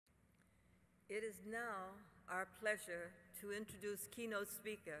It is now our pleasure to introduce keynote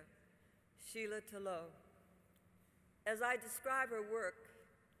speaker, Sheila Tlou. As I describe her work,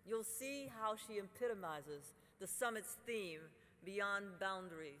 you'll see how she epitomizes the summit's theme, Beyond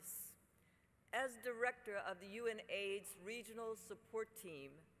Boundaries. As director of the UNAIDS Regional Support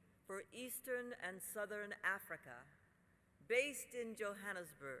Team for Eastern and Southern Africa, based in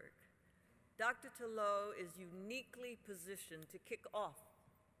Johannesburg, Dr. Tlou is uniquely positioned to kick off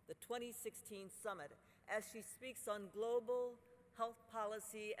the 2016 summit as she speaks on global health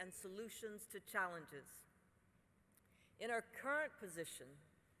policy and solutions to challenges. In her current position,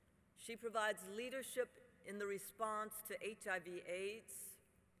 she provides leadership in the response to HIV/AIDS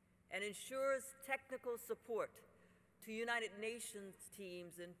and ensures technical support to United Nations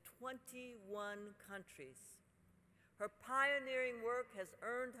teams in 21 countries. Her pioneering work has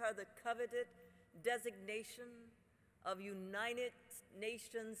earned her the coveted designation of United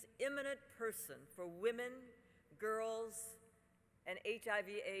Nations Eminent Person for women, girls, and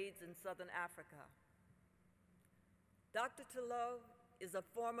HIV/AIDS in Southern Africa. Dr. Tlou is a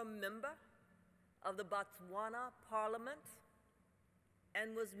former member of the Botswana Parliament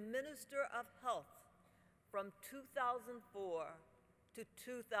and was Minister of Health from 2004 to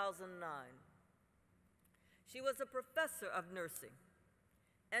 2009. She was a professor of nursing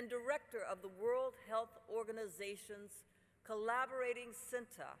and director of the World Health Organization's Collaborating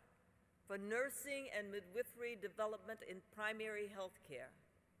Center for Nursing and Midwifery Development in Primary Health Care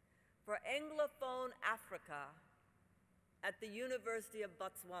for Anglophone Africa at the University of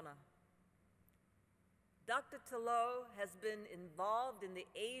Botswana. Dr. Tlou has been involved in the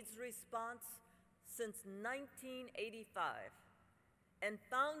AIDS response since 1985 and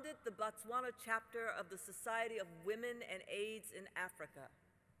founded the Botswana chapter of the Society of Women and AIDS in Africa.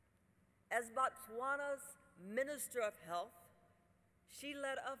 As Botswana's Minister of Health, she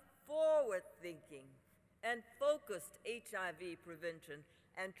led a forward-thinking and focused HIV prevention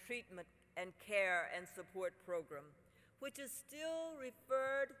and treatment and care and support program, which is still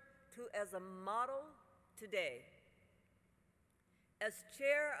referred to as a model today. As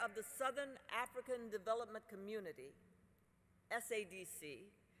chair of the Southern African Development Community,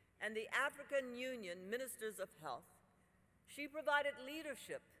 SADC, and the African Union Ministers of Health, she provided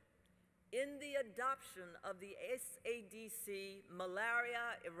leadership in the adoption of the SADC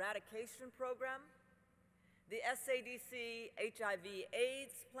Malaria Eradication Program, the SADC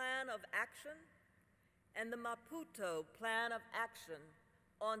HIV/AIDS Plan of Action, and the Maputo Plan of Action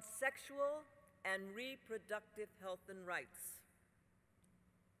on Sexual and Reproductive Health and Rights.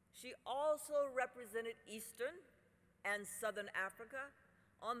 She also represented Eastern and Southern Africa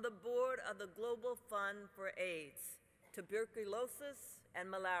on the board of the Global Fund for AIDS, Tuberculosis and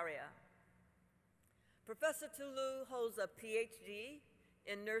Malaria. Professor Tlou holds a PhD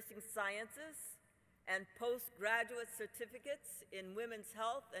in nursing sciences and postgraduate certificates in women's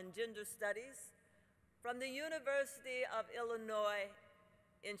health and gender studies from the University of Illinois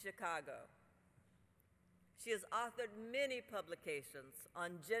in Chicago. She has authored many publications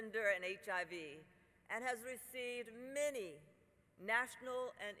on gender and HIV and has received many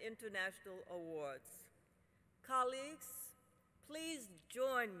national and international awards. Colleagues, please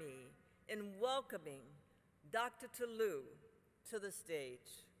join me in welcoming Dr. Tlou to the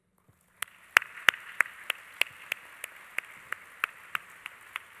stage.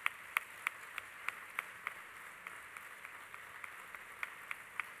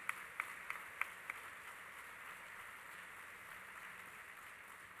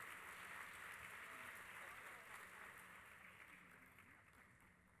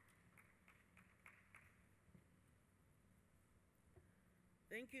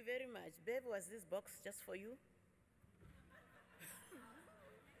 Thank you very much. Bev, was this box just for you?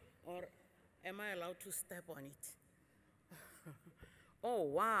 Or am I allowed to step on it? Oh,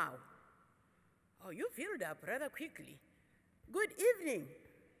 wow. Oh, you filled up rather quickly. Good evening.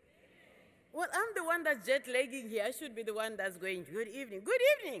 Well, I'm the one that's jet-lagging here. I should be the one that's going, good evening. Good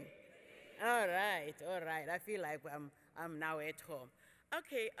evening. All right, all right. I feel like I'm now at home.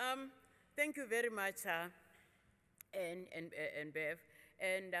 Okay, thank you very much, and Bev,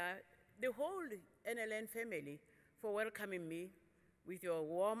 and the whole NLN family for welcoming me with your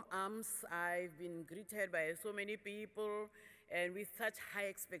warm arms. I've been greeted by so many people and with such high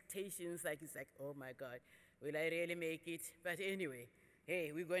expectations, like it's like, oh my God, will I really make it? But anyway,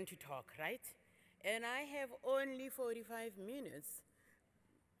 hey, we're going to talk, right? And I have only 45 minutes.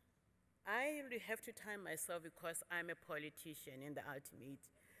 I really have to time myself because I'm a politician in the ultimate,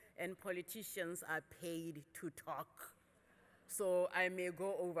 and politicians are paid to talk. So I may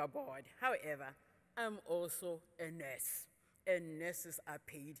go overboard. However, I'm also a nurse. and nurses are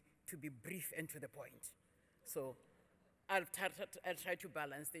paid to be brief and to the point. So I'll try to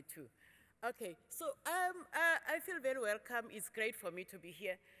balance the two. Okay, so I feel very welcome. It's great for me to be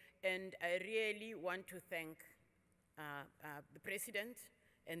here, and I really want to thank the President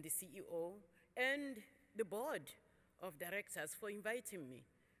and the CEO and the board of directors for inviting me,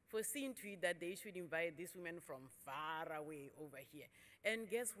 for seeing to it that they should invite these women from far away over here. And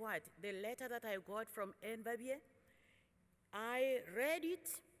guess what? The letter that I got from Envabie, I read it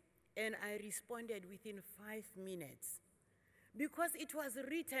and I responded within 5 minutes, because it was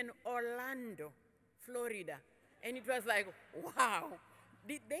written Orlando, Florida. And it was like, wow,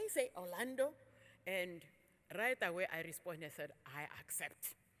 did they say Orlando? And right away I responded, I said, I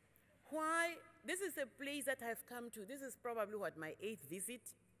accept. Why? This is a place that I've come to. This is probably what, my 8th visit.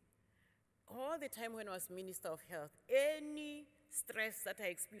 All the time when I was Minister of Health, any stress that I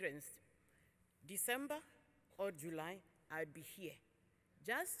experienced, December or July, I'd be here.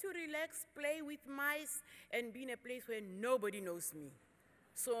 Just to relax, play with mice, and be in a place where nobody knows me.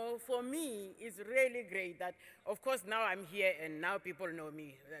 So for me, it's really great that, of course, now I'm here and now people know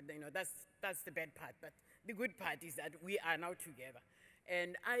me. You know, that's the bad part, but the good part is that we are now together.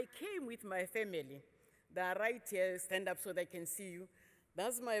 And I came with my family. They are right here. Stand up so they can see you.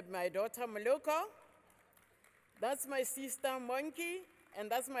 That's my daughter, Maloko. That's my sister, Monkey.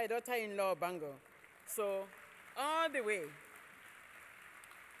 And that's my daughter-in-law, Bango. So all the way.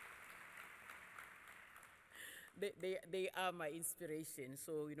 They are my inspiration.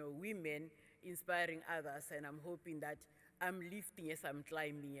 So, you know, women inspiring others, and I'm hoping that I'm lifting as I'm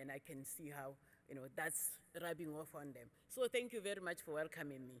climbing, and I can see how, you know, that's rubbing off on them. So thank you very much for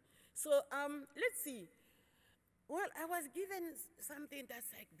welcoming me. So let's see. Well, I was given something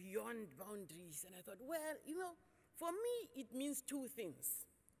that's like beyond boundaries, and I thought, well, you know, for me, it means 2 things.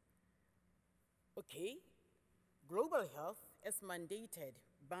 Okay, global health as mandated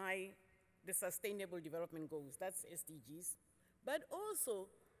by the Sustainable Development Goals, that's SDGs, but also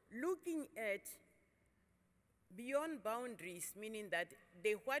looking at beyond boundaries, meaning that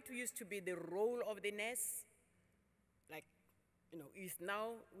what used to be the role of the nurse, like, you know, is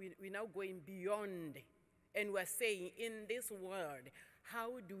now, we're now going beyond, and we're saying, in this world,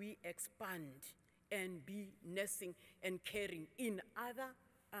 how do we expand and be nursing and caring in other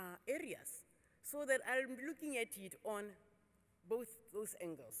areas? So that I'm looking at it on both those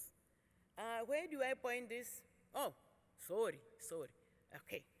angles. Where do I point this? Oh, sorry.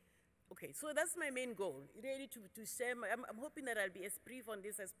 Okay, so that's my main goal, really to share. I'm hoping that I'll be as brief on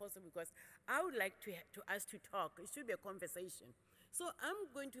this as possible, because I would like to us to talk. It should be a conversation. So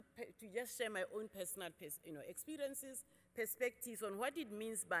I'm going to just share my own personal experiences, perspectives on what it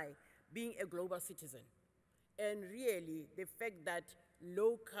means by being a global citizen. And really, the fact that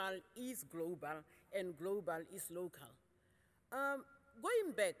local is global and global is local.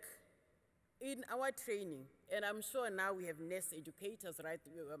 Going back, in our training, and I'm sure now we have nurse educators, right,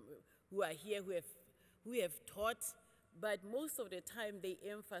 who are here, who have taught, but most of the time they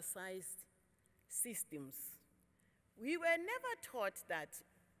emphasized systems. We were never taught that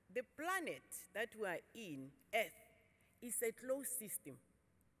the planet that we are in, Earth, is a closed system,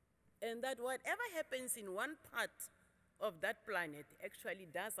 and that whatever happens in one part of that planet actually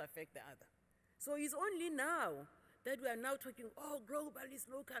does affect the other. So it's only now that we are now talking, oh, global is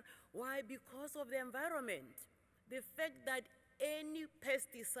local. Why? Because of the environment. The fact that any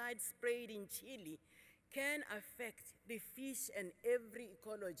pesticide sprayed in Chile can affect the fish and every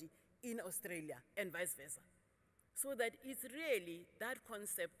ecology in Australia and vice versa. So that it's really that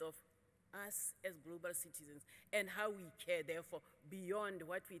concept of us as global citizens and how we care, therefore, beyond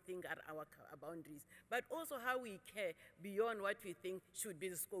what we think are our boundaries, but also how we care beyond what we think should be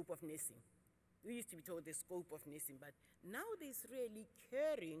the scope of nursing. We used to be told the scope of nursing, but now there's really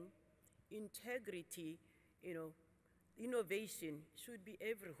caring, integrity, you know, innovation should be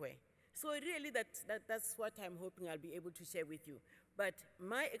everywhere. So really that's what I'm hoping I'll be able to share with you. But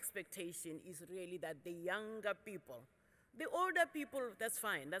my expectation is really that the younger people, the older people, that's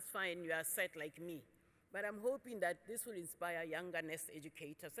fine, you are set like me. But I'm hoping that this will inspire younger nurse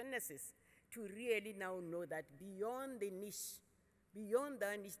educators and nurses to really now know that beyond the niche, beyond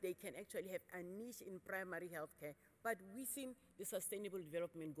that niche, they can actually have a niche in primary healthcare, but within the Sustainable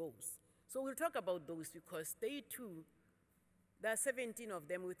Development Goals. So we'll talk about those because they too, there are 17 of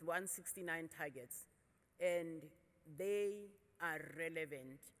them with 169 targets, and they are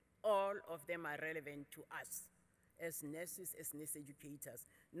relevant. All of them are relevant to us as nurses, as nurse educators,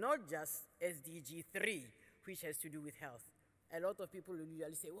 not just SDG 3, which has to do with health. A lot of people will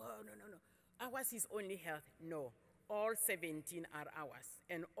usually say, well, no, ours is only health. No. All 17 are ours,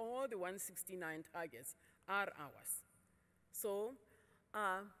 and all the 169 targets are ours. So,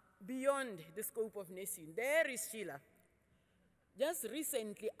 beyond the scope of nursing, there is Sheila. Just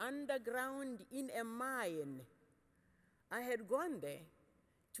recently, underground in a mine, I had gone there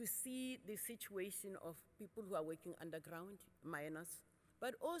to see the situation of people who are working underground, miners,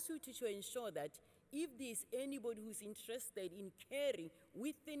 but also to ensure that if there's anybody who's interested in caring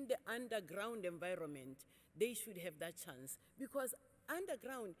within the underground environment, they should have that chance. Because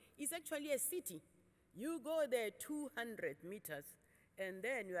underground is actually a city. You go there 200 meters, and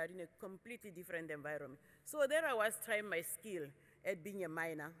then you are in a completely different environment. So there I was trying my skill at being a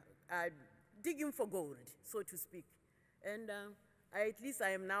miner, digging for gold, so to speak. And at least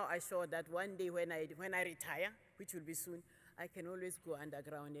I am now assured that one day when I retire, which will be soon, I can always go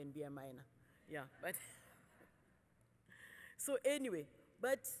underground and be a miner. Yeah, but so anyway,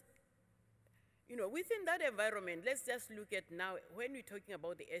 but you know, within that environment, let's just look at now, when we're talking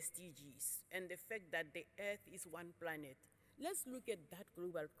about the SDGs and the fact that the Earth is one planet, let's look at that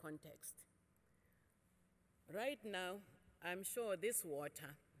global context. Right now, I'm sure this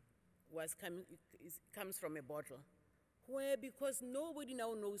water comes from a bottle, where because nobody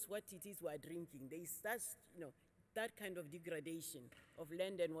now knows what it is we're drinking, there is that kind of degradation of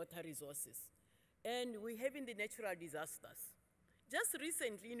land and water resources. And we're having the natural disasters. Just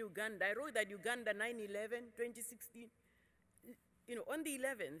recently in Uganda, I wrote that Uganda 9/11, 2016, on the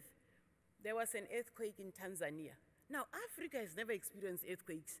 11th, there was an earthquake in Tanzania. Now, Africa has never experienced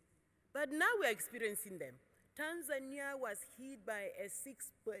earthquakes, but now we're experiencing them. Tanzania was hit by a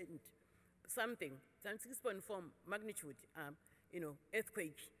 6.4 magnitude,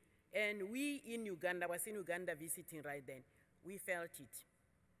 earthquake. And we in Uganda, was in Uganda visiting right then, we felt it.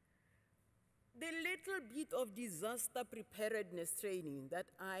 The little bit of disaster preparedness training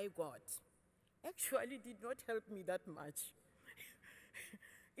that I got actually did not help me that much.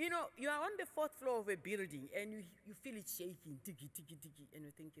 You are on the 4th floor of a building and you feel it shaking, tiki, tiki, tiki, and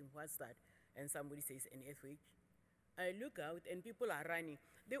you're thinking, what's that? And somebody says, an earthquake. I look out and people are running.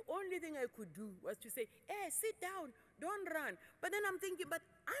 The only thing I could do was to say, hey, sit down, don't run. But then I'm thinking, but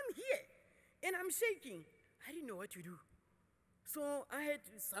I'm here and I'm shaking. I didn't know what to do. So I had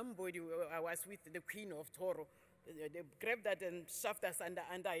somebody, I was with the Queen of Toro, they grabbed that and shoved us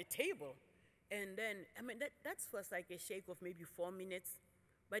under a table. And then, that was like a shake of maybe 4 minutes,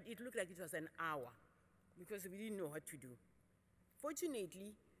 but it looked like it was an hour because we didn't know what to do.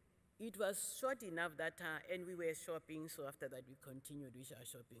 Fortunately, it was short enough that, and we were shopping, so after that we continued with our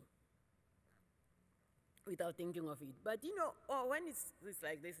shopping without thinking of it. But when it's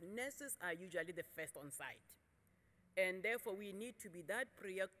like this, nurses are usually the first on site. And therefore, we need to be that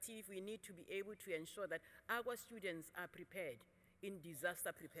proactive. We need to be able to ensure that our students are prepared in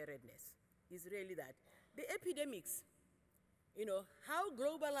disaster preparedness. It's really that. The epidemics, how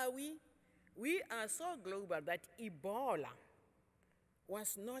global are we? We are so global that Ebola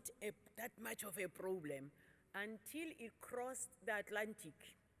was not that much of a problem until it crossed the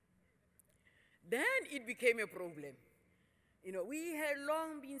Atlantic. Then it became a problem. We had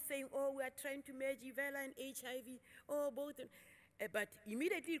long been saying, oh, we are trying to merge Ebola and HIV, both. But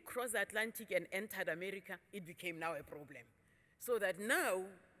immediately it crossed the Atlantic and entered America, it became now a problem. So that now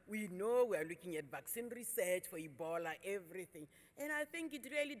we know we are looking at vaccine research for Ebola, everything. And I think it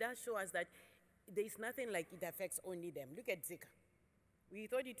really does show us that there is nothing like it affects only them. Look at Zika. We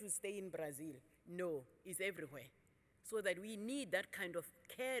thought it would stay in Brazil. No, it's everywhere. So that we need that kind of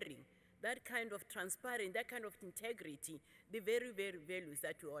caring, that kind of transparency, that kind of integrity, the very, very values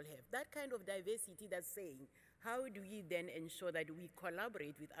that we all have. That kind of diversity that's saying, how do we then ensure that we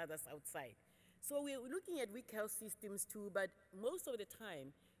collaborate with others outside? So we're looking at weak health systems too, but most of the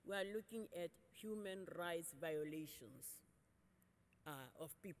time, we are looking at human rights violations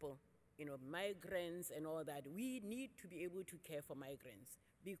of people, migrants and all that. We need to be able to care for migrants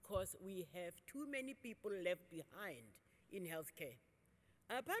because we have too many people left behind in healthcare.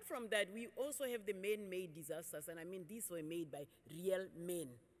 Apart from that, we also have the man-made disasters, and these were made by real men,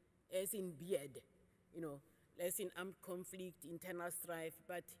 as in beard, as in armed conflict, internal strife,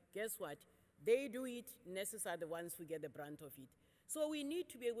 but guess what? They do it, nurses are the ones who get the brunt of it. So we need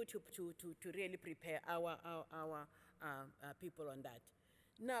to be able to really prepare our people on that.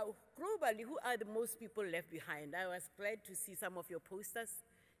 Now, globally, who are the most people left behind? I was glad to see some of your posters,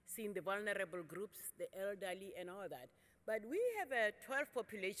 seeing the vulnerable groups, the elderly, and all that. But we have 12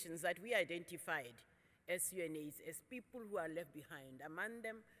 populations that we identified as UNAIDS, as people who are left behind. Among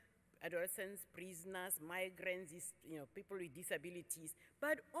them, adolescents, prisoners, migrants, people with disabilities,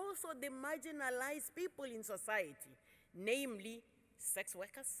 but also the marginalized people in society, namely sex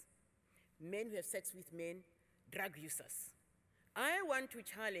workers, men who have sex with men, drug users. I want to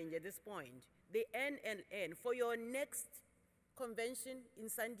challenge at this point the NNN for your next convention in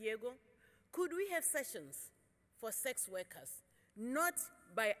San Diego, could we have sessions for sex workers, not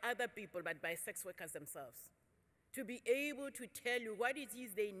by other people, but by sex workers themselves, to be able to tell you what it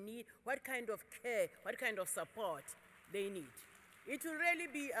is they need, what kind of care, what kind of support they need. It will really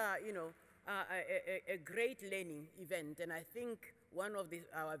be, a great learning event, and I think one of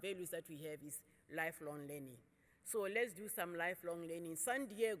our values that we have is lifelong learning. So let's do some lifelong learning. San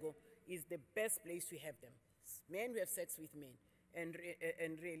Diego is the best place to have them. Men who have sex with men, and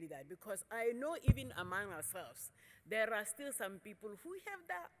really that. Because I know even among ourselves, there are still some people who have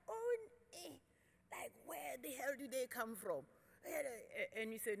their own, like where the hell do they come from?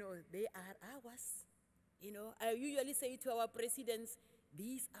 And you say, no, they are ours. You know, I usually say to our presidents,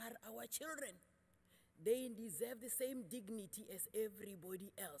 these are our children. They deserve the same dignity as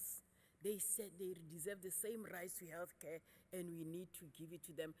everybody else. They said they deserve the same rights to health care, and we need to give it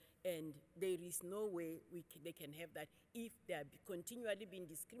to them. And there is no way they can have that if they are continually being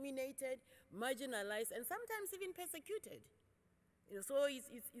discriminated, marginalized, and sometimes even persecuted. You know, so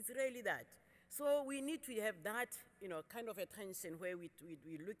it's really that. So we need to have that, kind of attention where we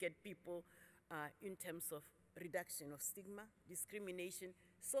look at people in terms of reduction of stigma, discrimination,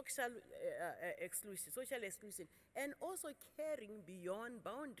 social exclusion, and also caring beyond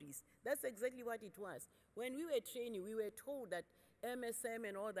boundaries. That's exactly what it was. When we were training, we were told that MSM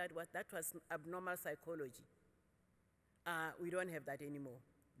and all that was abnormal psychology. We don't have that anymore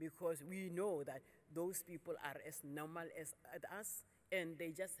because we know that those people are as normal as us, and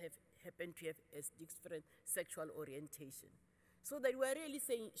they just happen to have as different sexual orientation. So that we're really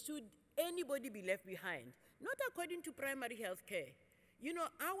saying, should anybody be left behind? Not according to primary health care. You know,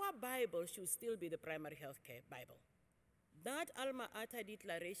 our Bible should still be the primary health care Bible. That Alma Ata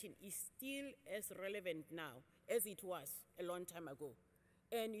Declaration is still as relevant now as it was a long time ago.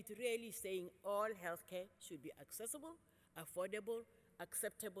 And it's really saying all health care should be accessible, affordable,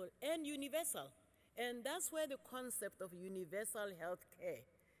 acceptable, and universal. And that's where the concept of universal health care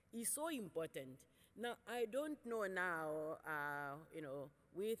is so important. Now, I don't know now,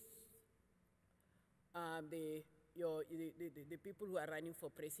 with the people who are running for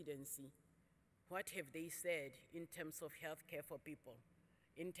presidency, what have they said in terms of health care for people,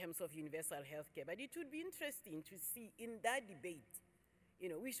 in terms of universal health care? But it would be interesting to see in that debate,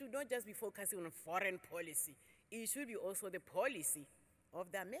 we should not just be focusing on foreign policy. It should be also the policy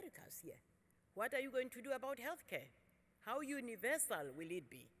of the Americas here. What are you going to do about health care? How universal will it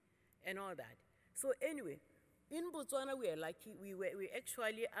be? And all that. So anyway, in Botswana, we are lucky. We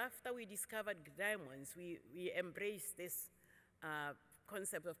actually, after we discovered diamonds, we embraced this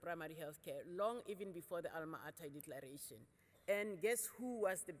concept of primary health care long even before the Alma Ata Declaration. And guess who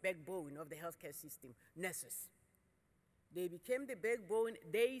was the backbone of the healthcare system? Nurses. They became the backbone.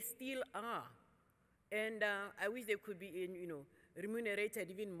 They still are. And I wish they could be remunerated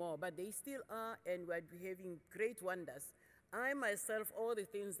even more, but they still are, and we're having great wonders. I myself, all the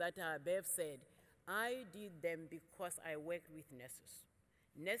things that Bev said, I did them because I worked with nurses.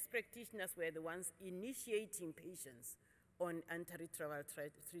 Nurse practitioners were the ones initiating patients on antiretroviral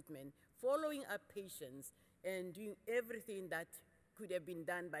treatment, following up patients, and doing everything that could have been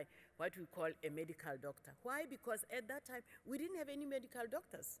done by what we call a medical doctor. Why? Because at that time, we didn't have any medical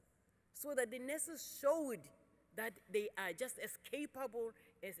doctors. So that the nurses showed that they are just as capable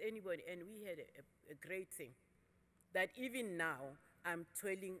as anybody, and we had a great thing. That even now, I'm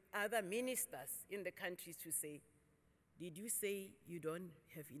telling other ministers in the countries to say, did you say you don't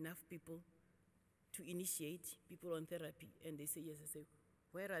have enough people to initiate people on therapy? And they say, yes. I say,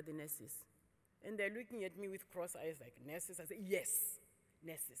 where are the nurses? And they're looking at me with cross eyes like, nurses? I say, yes,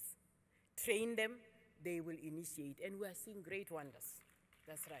 nurses. Train them, they will initiate. And we are seeing great wonders.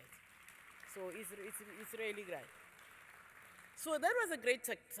 That's right. So it's really great. So that was a great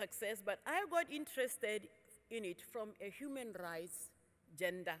success, but I got interested in it from a human rights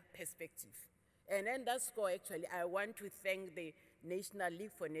gender perspective. And then that score, actually, I want to thank the National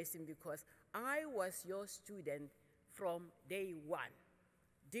League for Nursing because I was your student from day one.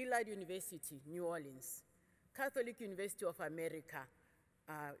 Dillard University, New Orleans, Catholic University of America,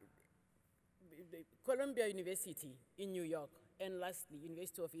 Columbia University in New York, and lastly,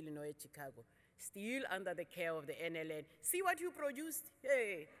 University of Illinois, Chicago, still under the care of the NLN. See what you produced?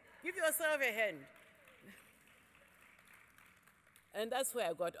 Hey, give yourself a hand. And that's where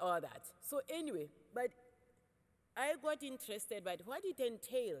I got all that. So anyway, but I got interested, but what it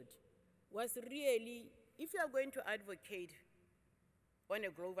entailed was really, if you are going to advocate on a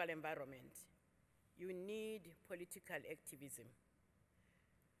global environment, you need political activism.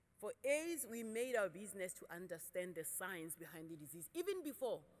 For AIDS, we made our business to understand the science behind the disease, even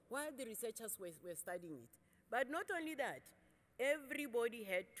before, while the researchers were studying it. But not only that, everybody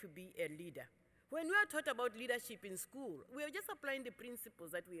had to be a leader. When we are taught about leadership in school, we are just applying the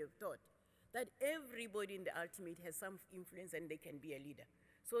principles that we have taught, that everybody in the ultimate has some influence and they can be a leader.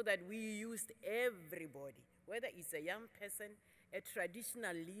 So that we used everybody, whether it's a young person, a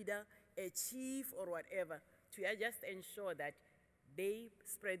traditional leader, a chief or whatever, to just ensure that they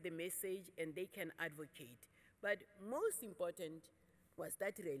spread the message and they can advocate. But most important was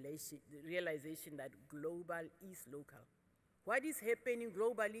that realization that global is local. What is happening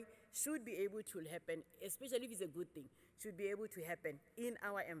globally should be able to happen, especially if it's a good thing, should be able to happen in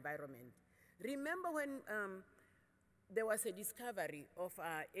our environment. Remember when there was a discovery of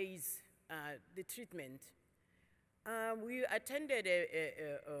AIDS, the treatment, we attended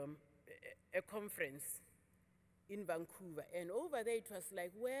a conference in Vancouver, and over there it was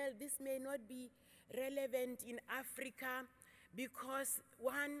like, well, this may not be relevant in Africa because,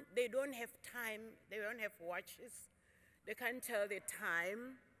 one, they don't have time, they don't have watches, they can't tell the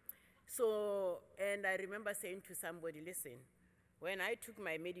time. So, and I remember saying to somebody, listen, when I took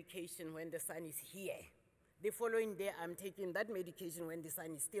my medication when the sun is here, the following day I'm taking that medication when the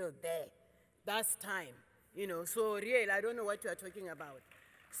sun is still there. That's time, you know, so really, I don't know what you are talking about.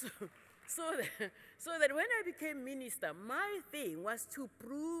 So that when I became minister, my thing was to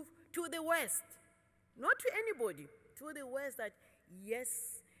prove to the West, not to anybody, to the West that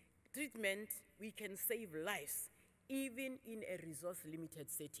yes, treatment, we can save lives, even in a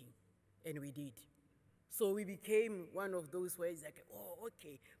resource-limited setting, and we did. So we became one of those where it's like, oh,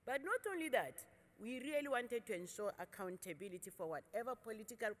 okay. But not only that, we really wanted to ensure accountability for whatever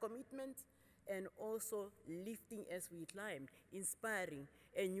political commitments and also lifting as we climbed, inspiring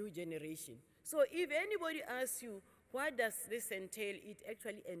a new generation. So if anybody asks you, what does this entail? It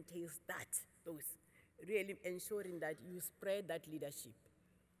actually entails that, those, really ensuring that you spread that leadership.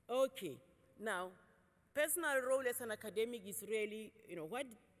 Okay, now, personal role as an academic is really, you know, what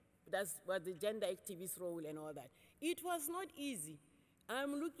was the gender activist role and all that. It was not easy.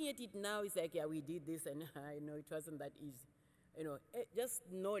 I'm looking at it now, it's like, yeah, we did this, and I know it wasn't that easy. You know, just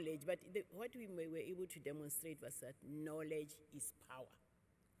knowledge, but what we were able to demonstrate was that knowledge is power.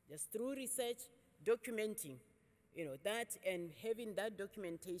 Just through research, documenting, you know, that and having that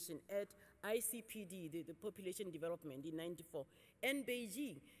documentation at ICPD, the Population Development in '94, and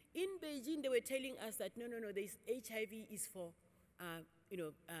Beijing. In Beijing, they were telling us that no, this HIV is for, you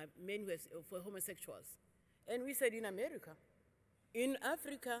know, men who are for homosexuals. And we said in America. In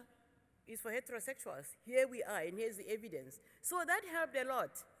Africa, it's for heterosexuals. Here we are, and here's the evidence. So that helped a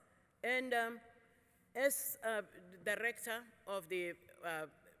lot. And as director of the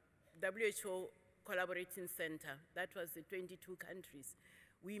WHO Collaborating Center, that was the 22 countries,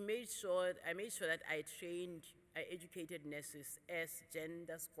 I made sure that I educated nurses as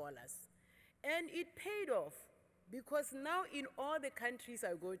gender scholars. And it paid off, because now in all the countries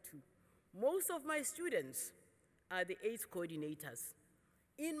I go to, most of my students are the AIDS coordinators.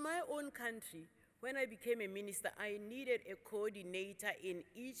 In my own country, when I became a minister, I needed a coordinator in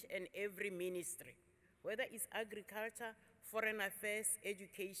each and every ministry, whether it's agriculture, foreign affairs,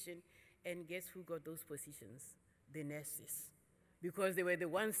 education, and guess who got those positions? The nurses, because they were the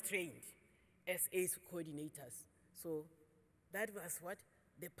ones trained as AIDS coordinators. So that was what?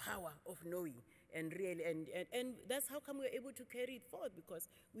 The power of knowing. And really, and that's how come we were able to carry it forward, because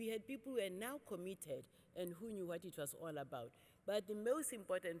we had people who are now committed and who knew what it was all about. But the most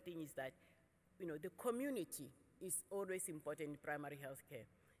important thing is that, you know, the community is always important in primary health care.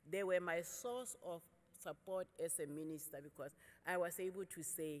 They were my source of support as a minister, because I was able to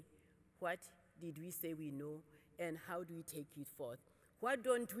say, what did we say we know, and how do we take it forth? What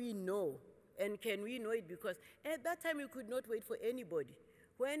don't we know, and can we know it? Because at that time, we could not wait for anybody.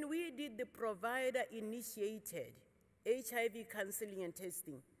 When we did the provider-initiated HIV counseling and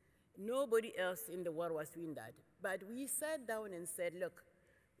testing, nobody else in the world was doing that. But we sat down and said, look,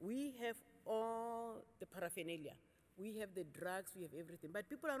 we have all the paraphernalia. We have the drugs, we have everything, but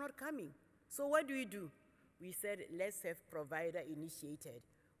people are not coming. So what do? We said, let's have provider-initiated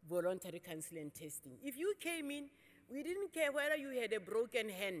voluntary counseling and testing. If you came in, we didn't care whether you had a broken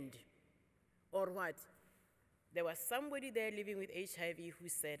hand or what. There was somebody there living with HIV who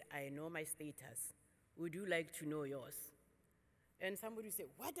said, I know my status. Would you like to know yours? And somebody said,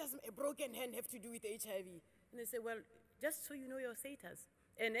 what does a broken hand have to do with HIV? And they said, well, just so you know your status.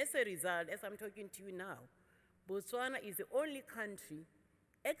 And as a result, as I'm talking to you now, Botswana is the only country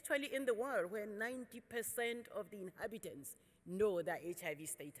actually in the world where 90% of the inhabitants know their HIV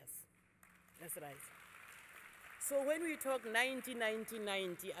status. That's right. So when we talk 90, 90,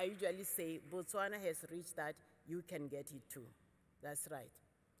 90, I usually say Botswana has reached that, you can get it too. That's right.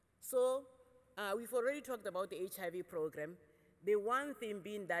 So we've already talked about the HIV program. The one thing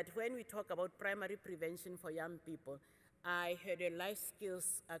being that when we talk about primary prevention for young people, I had a life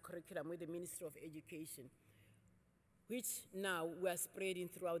skills curriculum with the Ministry of Education, which now we are spreading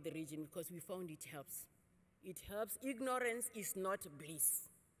throughout the region because we found it helps. It helps. Ignorance is not bliss.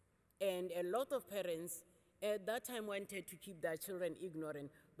 And a lot of parents at that time wanted to keep their children ignorant,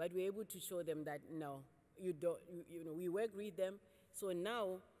 but we're able to show them that no, you don't, we work with them. So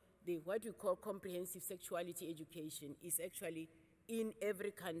now, what we call comprehensive sexuality education is actually in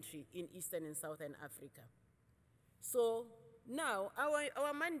every country in Eastern and Southern Africa. So now,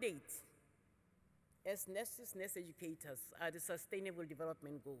 our mandate as nurses, nurse educators are the Sustainable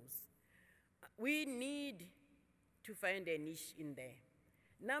Development Goals. We need to find a niche in there.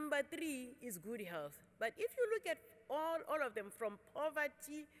 Number 3 is good health. But if you look at all of them, from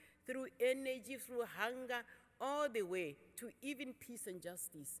poverty, through energy, through hunger, all the way to even peace and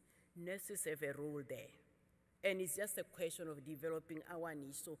justice, nurses have a role there. And it's just a question of developing our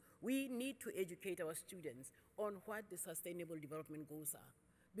niche. So we need to educate our students on what the Sustainable Development Goals are,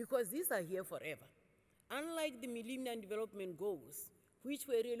 because these are here forever. Unlike the Millennium Development Goals, which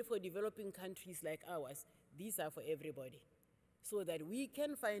were really for developing countries like ours, these are for everybody. So that we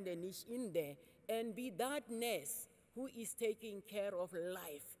can find a niche in there and be that nurse who is taking care of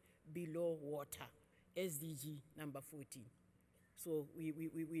life below water, SDG number 14. So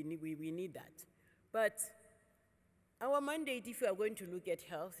we need that. But our mandate, if you are going to look at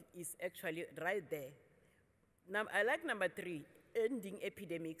health, is actually right there. Now, I like number 3, ending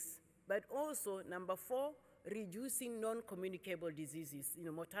epidemics, but also number 4, reducing non-communicable diseases,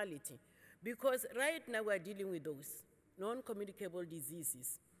 mortality. Because right now we're dealing with those non-communicable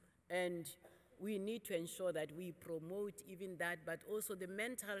diseases, and we need to ensure that we promote even that, but also the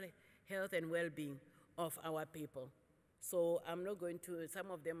mental health and well-being of our people. So I'm not going to,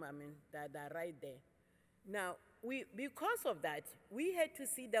 some of them, that are right there. Now, because of that, we had to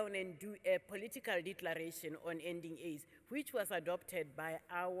sit down and do a political declaration on ending AIDS, which was adopted by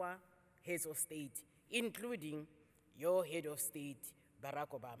our heads of state, including your head of state, Barack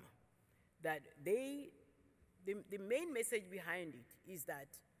Obama. That the main message behind it is that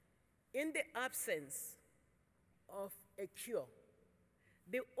in the absence of a cure,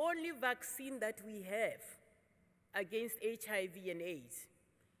 the only vaccine that we have against HIV and AIDS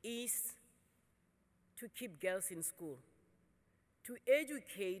is to keep girls in school, to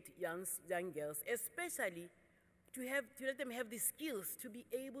educate young girls, especially to let them have the skills to be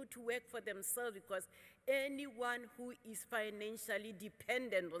able to work for themselves, because anyone who is financially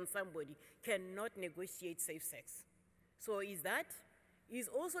dependent on somebody cannot negotiate safe sex. So is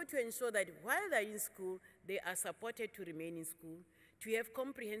also to ensure that while they're in school, they are supported to remain in school, to have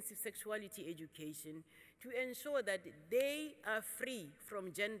comprehensive sexuality education, to ensure that they are free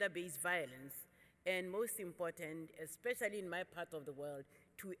from gender-based violence, and most important, especially in my part of the world,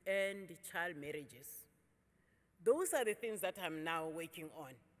 to end child marriages. Those are the things that I'm now working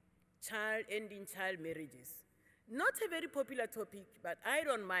on, ending child marriages. Not a very popular topic, but I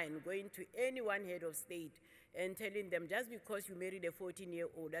don't mind going to any one head of state and telling them, just because you married a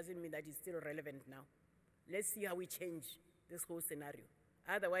 14-year-old doesn't mean that it's still relevant now. Let's see how we change this whole scenario.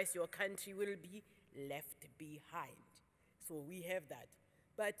 Otherwise, your country will be left behind. So we have that.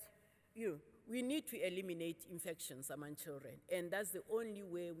 But we need to eliminate infections among children, and that's the only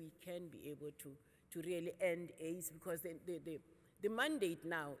way we can be able to really end AIDS, because the mandate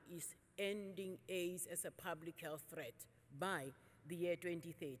now is ending AIDS as a public health threat by the year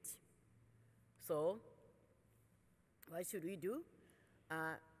 2030. So what should we do?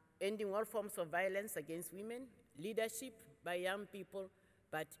 Ending all forms of violence against women, leadership by young people,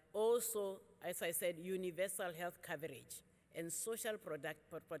 but also, as I said, universal health coverage and social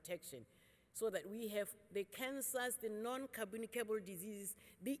protection, so that we have the cancers, the non-communicable diseases,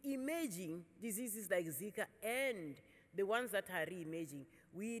 the emerging diseases like Zika, and the ones that are re-emerging.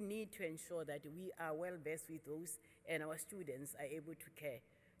 We need to ensure that we are well-versed with those, and our students are able to care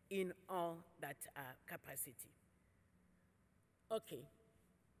in all that capacity. Okay.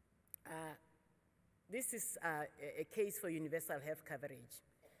 This is a case for universal health coverage,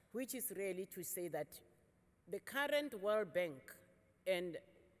 which is really to say that the current World Bank and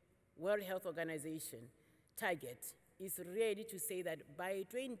World Health Organization target is really to say that by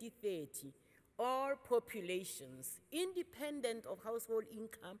 2030, all populations, independent of household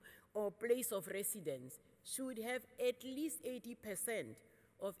income or place of residence, should have at least 80%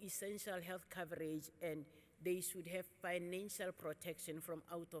 of essential health coverage, and they should have financial protection from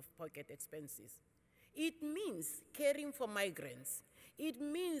out-of-pocket expenses. It means caring for migrants. It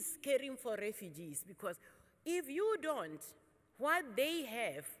means caring for refugees, because if you don't, what they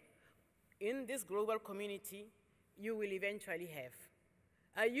have in this global community, you will eventually have.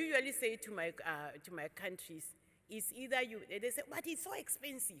 I usually say to my countries, it's either you, they say, but it's so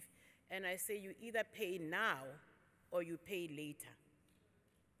expensive. And I say, you either pay now or you pay later.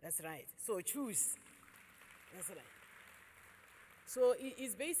 That's right. So choose. That's right. So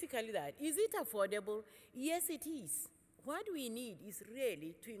it's basically that. Is it affordable? Yes, it is. What we need is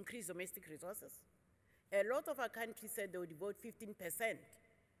really to increase domestic resources. A lot of our countries said they would devote 15%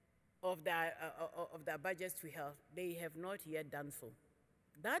 of their budgets to health. They have not yet done so.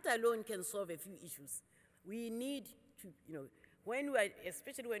 That alone can solve a few issues. We need to,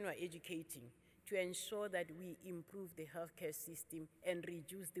 especially when we're educating, to ensure that we improve the healthcare system and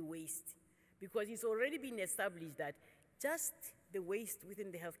reduce the waste. Because it's already been established that just the waste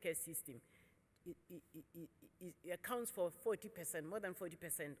within the healthcare system it accounts for 40%, more than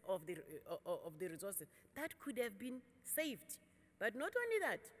 40% of the resources that could have been saved. But not only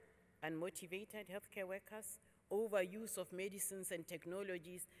that, unmotivated healthcare workers, overuse of medicines and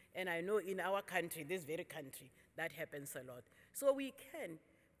technologies, and I know in our country, this very country, that happens a lot. So we can,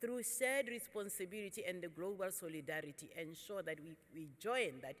 through shared responsibility and the global solidarity, ensure that we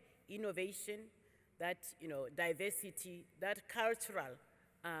join that innovation, that diversity, that cultural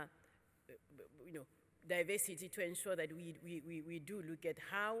diversity, to ensure that we do look at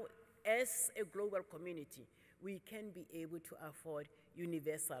how, as a global community, we can be able to afford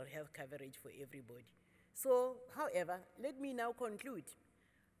universal health coverage for everybody. So, however, let me now conclude.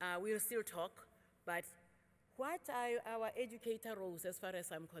 We'll still talk, but what are our educator roles as far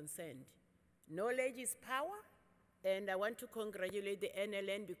as I'm concerned? Knowledge is power, and I want to congratulate the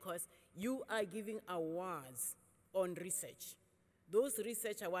NLN because you are giving awards on research. Those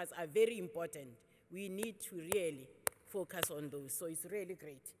research awards are very important. We need to really focus on those, so it's really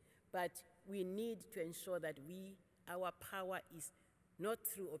great. But we need to ensure that our power is not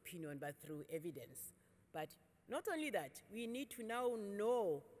through opinion, but through evidence. But not only that, we need to now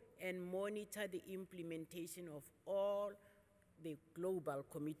know and monitor the implementation of all the global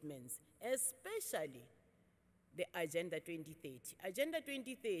commitments, especially the Agenda 2030. Agenda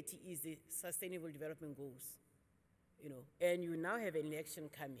 2030 is the Sustainable Development Goals, and you now have an election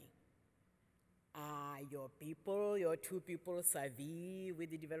coming. Your two people savvy with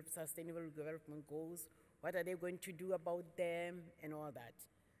the Sustainable Development Goals? What are they going to do about them and all that?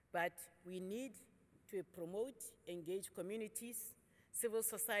 But we need to promote, engage communities, civil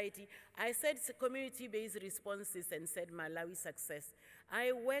society. I said community-based responses and said Malawi success.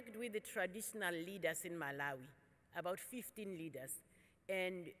 I worked with the traditional leaders in Malawi, about 15 leaders,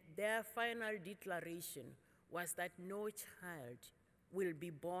 and their final declaration was that no child will be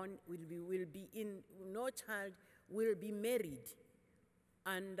born, no child will be married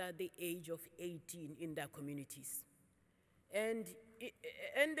under the age of 18 in their communities. And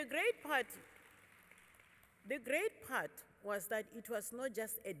the great part was that it was not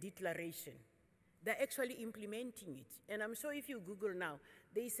just a declaration. They're actually implementing it. And I'm sure if you Google now,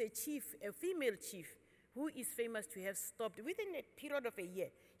 there is a female chief, who is famous to have stopped, within a period of a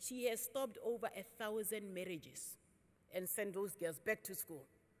year, she has stopped over 1,000 marriages and sent those girls back to school.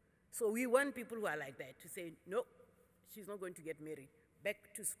 So we want people who are like that to say, no, she's not going to get married,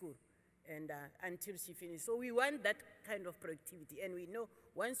 back to school, and until she finishes. So we want that kind of productivity, and we know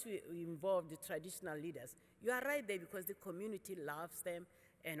once we involve the traditional leaders, you are right there because the community loves them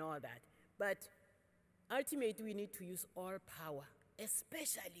and all that. But ultimately, we need to use all power,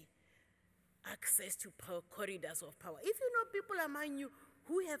 especially access to corridors of power. If you know people among you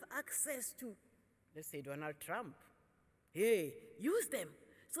who have access to, let's say, Donald Trump, hey, use them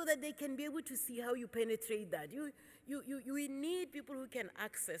so that they can be able to see how you penetrate that. We need people who can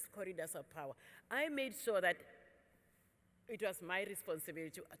access corridors of power. I made sure that it was my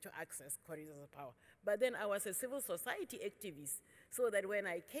responsibility to access corridors of power. But then I was a civil society activist, so that when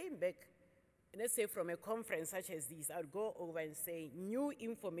I came back, let's say from a conference such as this, I would go over and say new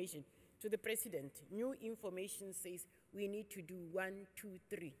information to the president. New information says we need to do 1, 2,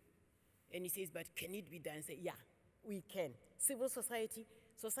 3. And he says, but can it be done? I say, yeah, we can. Civil society,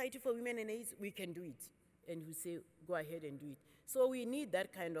 Society for Women and AIDS, we can do it. And we say, go ahead and do it. So we need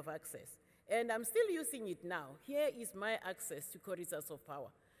that kind of access. And I'm still using it now. Here is my access to corridors of power.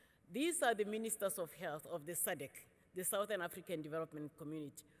 These are the ministers of health of the SADC, the Southern African Development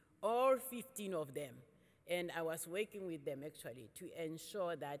Community, all 15 of them. And I was working with them actually to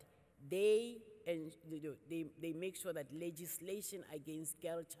ensure that they make sure that legislation against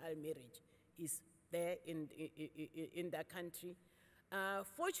girl-child marriage is there in their country.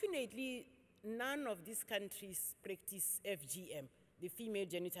 Fortunately, none of these countries practice FGM, the female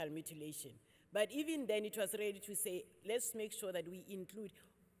genital mutilation. But even then, it was ready to say, let's make sure that we include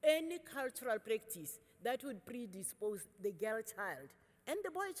any cultural practice that would predispose the girl child and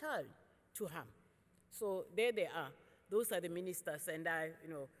the boy child to harm. So there they are. Those are the ministers, and I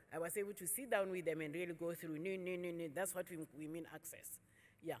was able to sit down with them and really go through, no, that's what we mean access.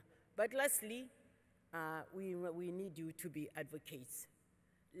 Yeah, but lastly, we need you to be advocates.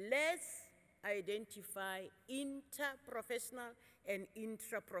 Let's identify interprofessional and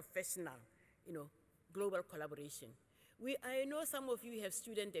intraprofessional, global collaboration. I know some of you have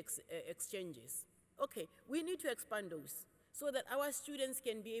student exchanges. Okay, we need to expand those so that our students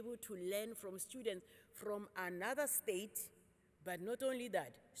can be able to learn from students from another state, but not only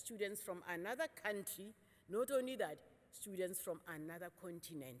that, students from another country, not only that, students from another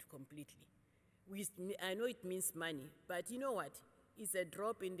continent completely. I know it means money, but you know what? It's a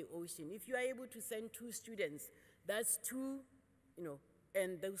drop in the ocean. If you are able to send 2 students, that's 2,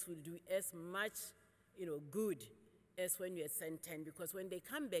 and those will do as much, good as when you send 10, because when they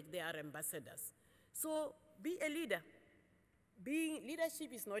come back, they are ambassadors. So be a leader.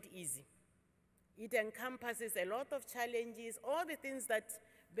 Leadership is not easy. It encompasses a lot of challenges. All the things that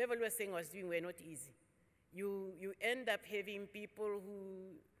Beverly was saying was doing were not easy. You end up having people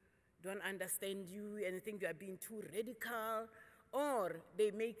who don't understand you and think you are being too radical, or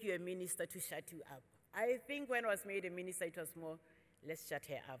they make you a minister to shut you up. I think when I was made a minister, it was more, let's shut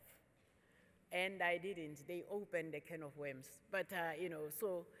her up. And I didn't. They opened a can of worms. But,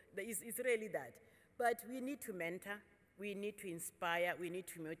 so it's really that. But we need to mentor, we need to inspire, we need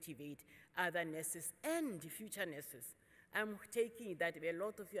to motivate other nurses and future nurses. I'm taking that a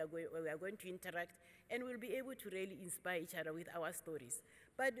lot of you are going to interact and we'll be able to really inspire each other with our stories.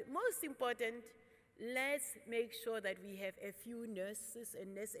 But most important, let's make sure that we have a few nurses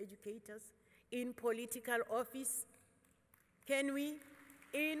and nurse educators in political office. Can we?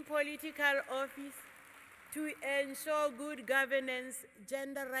 In political office, to ensure good governance,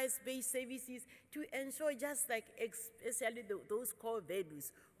 gender rights-based services, to ensure just like especially those core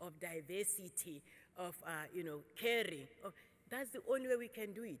values of diversity, of caring. That's the only way we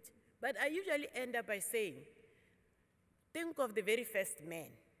can do it. But I usually end up by saying, think of the very first man.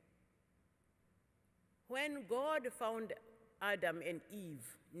 When God found Adam and Eve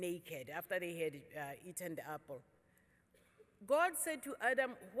naked after they had eaten the apple, God said to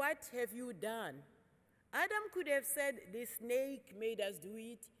Adam, what have you done? Adam could have said, the snake made us do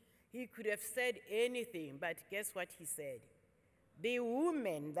it. He could have said anything, but guess what he said? The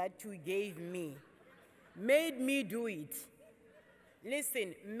woman that you gave me made me do it.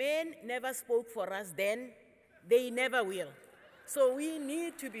 Listen, men never spoke for us then. They never will. So we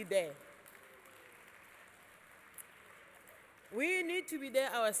need to be there. We need to be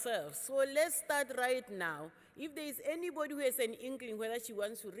there ourselves. So let's start right now. If there is anybody who has an inkling whether she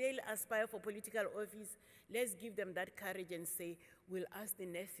wants to really aspire for political office, let's give them that courage and say, we'll ask the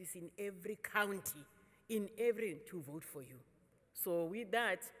nurses in every county, to vote for you. So with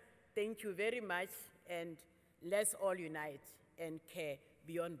that, thank you very much, and let's all unite and care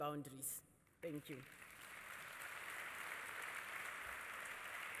beyond boundaries. Thank you.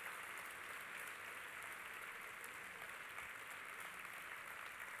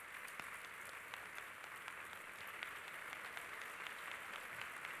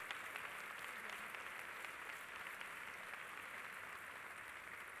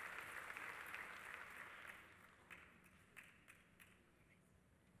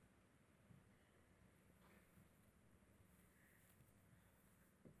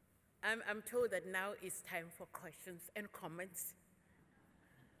 I'm told that now it's time for questions and comments.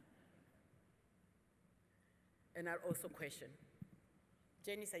 And I'll also question.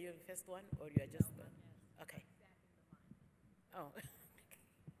 Janice, are you the first one, or you are just one? Okay. Oh.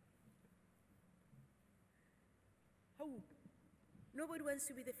 Oh, nobody wants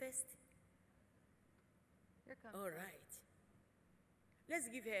to be the first? Here comes. All right. Let's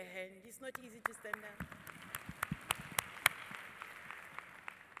give her a hand. It's not easy to stand up.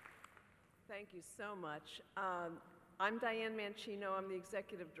 Thank you so much. I'm Diane Mancino. I'm the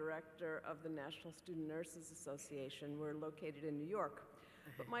Executive Director of the National Student Nurses Association. We're located in New York.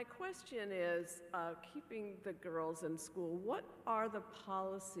 But my question is, keeping the girls in school, what are the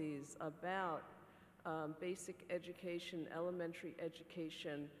policies about basic education, elementary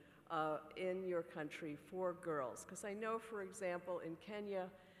education in your country for girls? Because I know, for example, in Kenya,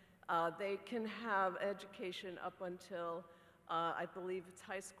 they can have education up until I believe it's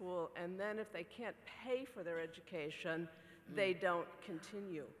high school, and then if they can't pay for their education, they don't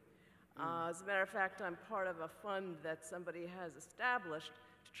continue. As a matter of fact, I'm part of a fund that somebody has established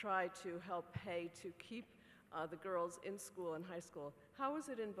to try to help pay to keep the girls in school and high school. How is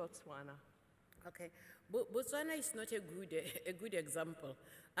it in Botswana? Okay, Botswana is not a good example.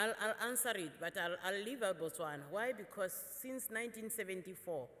 I'll answer it, but I'll leave out Botswana. Why? Because since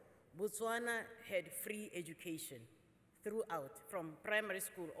 1974, Botswana had free education throughout, from primary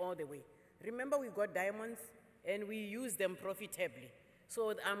school all the way. Remember, we got diamonds and we used them profitably.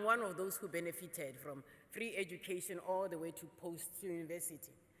 So I'm one of those who benefited from free education all the way to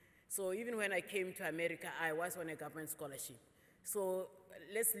post-university. So even when I came to America, I was on a government scholarship. So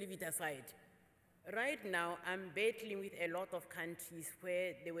let's leave it aside. Right now, I'm battling with a lot of countries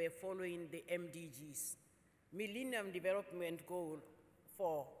where they were following the MDGs, Millennium Development Goal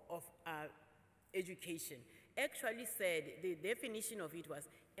of education. Actually said, the definition of it was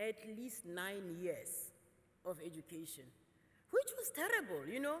at least 9 years of education, which was terrible,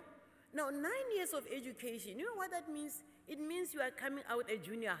 you know. Now, 9 years of education, you know what that means? It means you are coming out at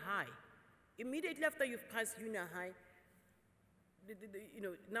junior high. Immediately after you've passed junior high, you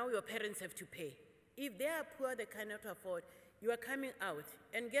know, now your parents have to pay. If they are poor, they cannot afford, you are coming out,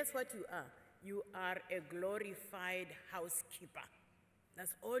 and guess what you are? You are a glorified housekeeper.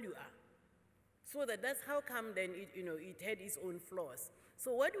 That's all you are. So that's how come then it had its own flaws.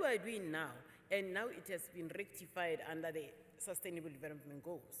 So what we are doing now, and now it has been rectified under the Sustainable Development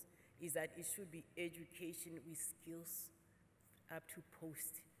Goals, is that it should be education with skills up to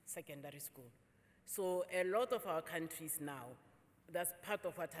post-secondary school. So a lot of our countries now, that's part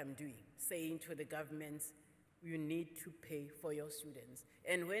of what I'm doing, saying to the governments, you need to pay for your students.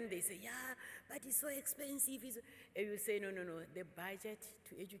 And when they say, yeah, but it's so expensive, and you say, no, the budget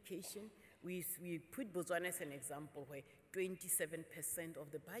to education, we put Botswana as an example where 27%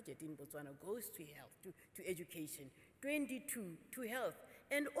 of the budget in Botswana goes to health, to education, 22% to health,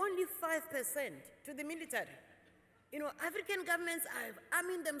 and only 5% to the military. You know, African governments are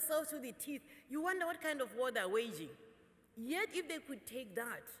arming themselves to the teeth. You wonder what kind of war they're waging. Yet if they could take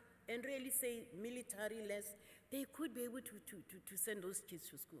that and really say military less, they could be able to send those kids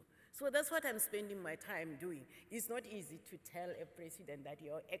to school. So that's what I'm spending my time doing. It's not easy to tell a president that,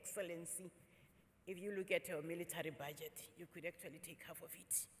 Your Excellency, if you look at your military budget, you could actually take half of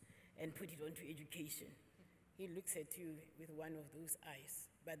it and put it onto education. He looks at you with one of those eyes.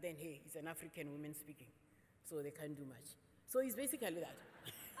 But then, hey, he's an African woman speaking, so they can't do much. So it's basically that.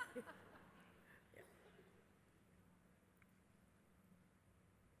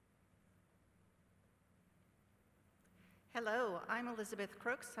 Hello, I'm Elizabeth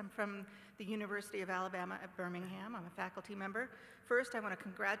Crooks. I'm from the University of Alabama at Birmingham. I'm a faculty member. First, I want to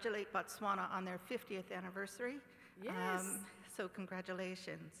congratulate Botswana on their 50th anniversary. Yes. So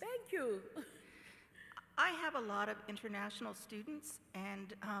congratulations. Thank you. I have a lot of international students,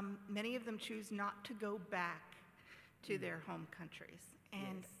 and many of them choose not to go back to their home countries.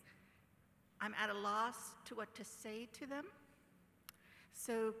 And Yes. I'm at a loss to what to say to them.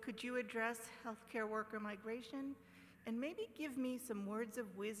 So could you address healthcare worker migration? And maybe give me some words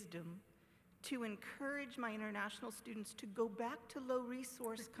of wisdom to encourage my international students to go back to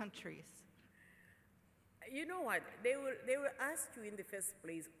low-resource countries. You know what? They will ask you in the first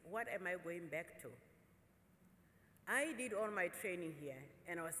place, what am I going back to? I did all my training here,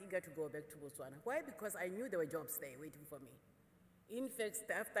 and I was eager to go back to Botswana. Why? Because I knew there were jobs there waiting for me. In fact,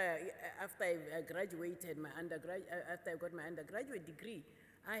 after I graduated my after I got my undergraduate degree,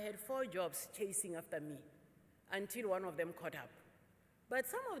 I had 4 jobs chasing after me, until one of them caught up. But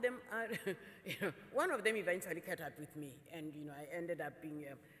some of them are, one of them eventually caught up with me, and I ended up being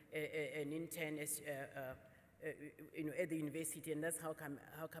an intern at the university, and that's how come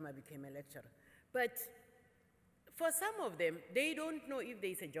I became a lecturer. But for some of them, they don't know if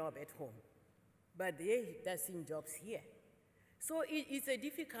there's a job at home, but they're seeing jobs here. So it's a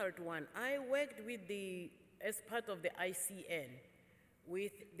difficult one. I worked with as part of the ICN,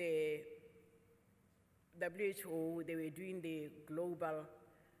 with the WHO. They were doing the global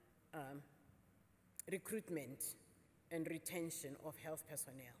recruitment and retention of health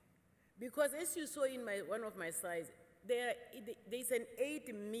personnel. Because as you saw in one of my slides, there's an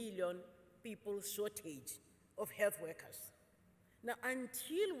 8 million people shortage of health workers. Now,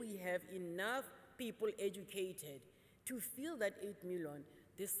 until we have enough people educated to fill that 8 million,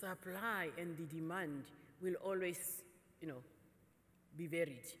 the supply and the demand will always, be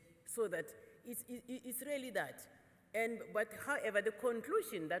varied. So that it's really that. But however, the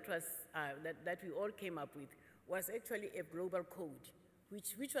conclusion that we all came up with was actually a global code,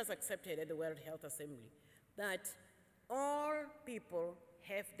 which was accepted at the World Health Assembly, that all people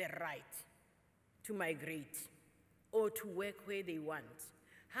have the right to migrate or to work where they want.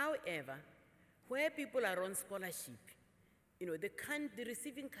 However, where people are on scholarship, the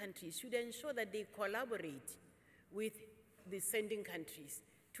receiving countries should ensure that they collaborate with the sending countries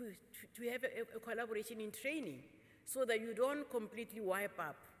to to have a collaboration in training so that you don't completely wipe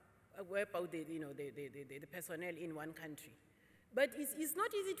out the personnel in one country. But it's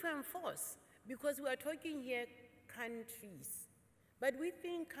not easy to enforce because we are talking here countries. But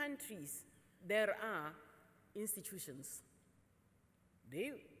within countries, there are institutions.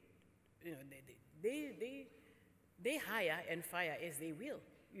 They hire and fire as they will.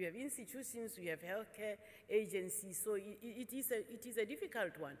 You have institutions, you have healthcare agencies, so it is a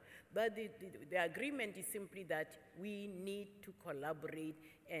difficult one. But the agreement is simply that we need to collaborate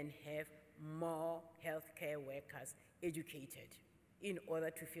and have more healthcare workers educated in order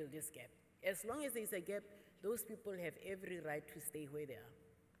to fill this gap. As long as there's a gap, those people have every right to stay where they are.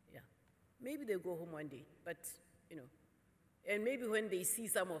 Yeah. Maybe they'll go home one day, but and maybe when they see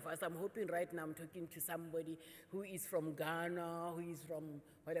some of us, I'm hoping right now I'm talking to somebody who is from Ghana,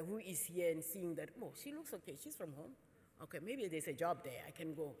 who is here and seeing that, oh, she looks okay, she's from home. Okay, maybe there's a job there, I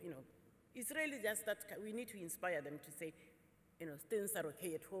can go, It's really just that we need to inspire them to say, things are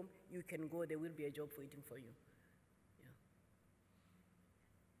okay at home, you can go, there will be a job waiting for you. Yeah.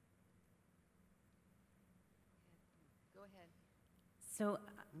 Go ahead. So,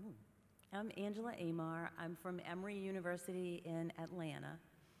 I'm Angela Amar. I'm from Emory University in Atlanta.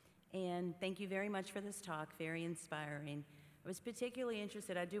 And thank you very much for this talk, very inspiring. I was particularly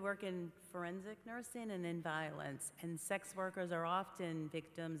interested, I do work in forensic nursing and in violence, and sex workers are often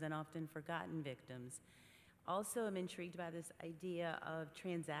victims and often forgotten victims. Also, I'm intrigued by this idea of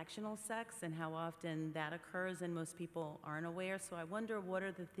transactional sex and how often that occurs and most people aren't aware. So I wonder, what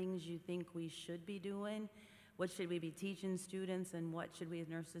are the things you think we should be doing? What should we be teaching students, and what should we as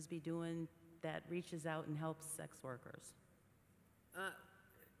nurses be doing that reaches out and helps sex workers?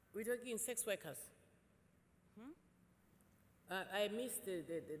 We're talking sex workers. I missed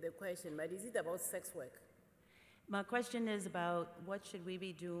the question, but is it about sex work? My question is about what should we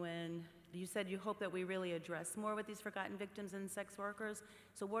be doing? You said you hope that we really address more with these forgotten victims and sex workers.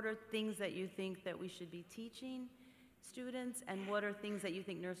 So what are things that you think that we should be teaching students, and what are things that you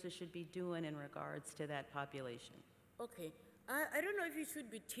think nurses should be doing in regards to that population? Okay, I don't know if you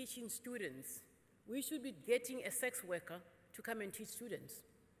should be teaching students. We should be getting a sex worker to come and teach students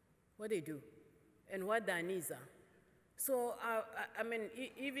what they do and what their needs are. So, I mean,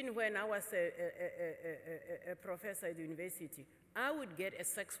 even when I was a professor at the university, I would get a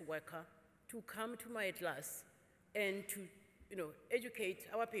sex worker to come to my class and to, educate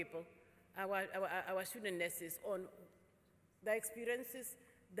our people, our student nurses on their experiences,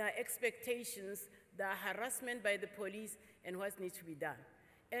 their expectations, the harassment by the police, and what needs to be done.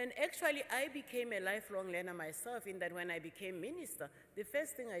 And actually, I became a lifelong learner myself in that when I became minister, the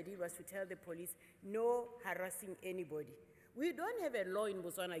first thing I did was to tell the police, no harassing anybody. We don't have a law in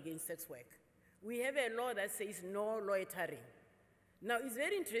Botswana against sex work. We have a law that says no loitering. Now, it's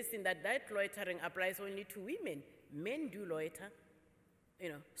very interesting that loitering applies only to women. Men do loiter,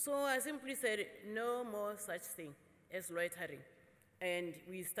 So I simply said, no more such thing as loitering. And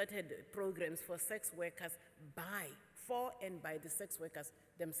we started programs for sex workers for and by the sex workers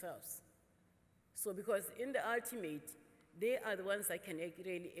themselves. So because in the ultimate, they are the ones that can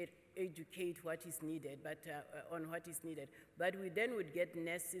really educate what is needed, on what is needed. But we then would get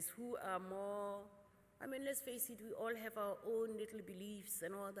nurses who are more, let's face it, we all have our own little beliefs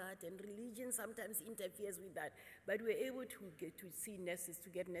and all that, and religion sometimes interferes with that. But we're able to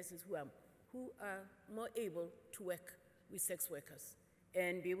get nurses who are more able to work with sex workers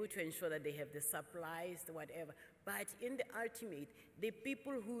and be able to ensure that they have the supplies, the whatever. But in the ultimate, the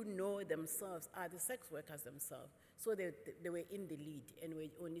people who know themselves are the sex workers themselves. So they were in the lead and were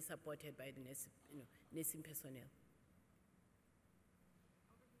only supported by the nursing personnel.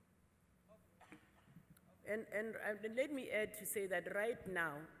 And let me add to say that right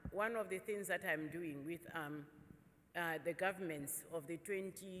now, one of the things that I'm doing with the governments of the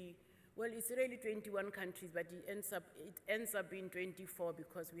it's really 21 countries, but it ends up being 24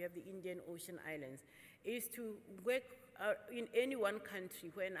 because we have the Indian Ocean Islands, is to work in any one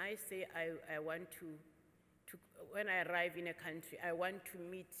country. When I say when I arrive in a country, I want to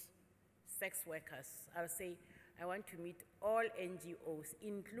meet sex workers, I'll say I want to meet all NGOs,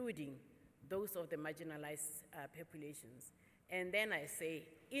 including those of the marginalized populations. And then I say,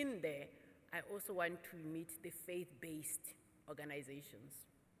 in there, I also want to meet the faith-based organizations.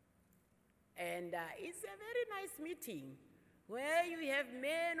 And it's a very nice meeting where you have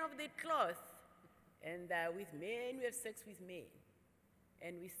men of the cloth, and with men, we have sex with men,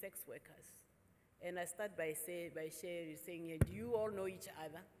 and with sex workers. And I start by saying, do you all know each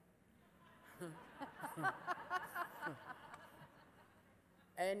other?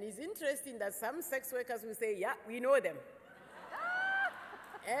 And it's interesting that some sex workers will say, yeah, we know them.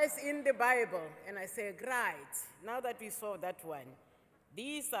 as in the Bible. And I say, right, now that we saw that one,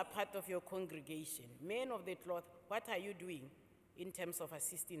 these are part of your congregation. Men of the cloth, what are you doing in terms of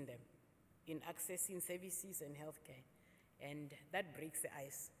assisting them in accessing services and healthcare? And that breaks the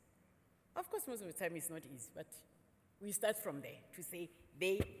ice. Of course, most of the time it's not easy, but we start from there to say,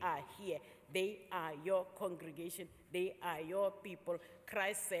 they are here. They are your congregation. They are your people.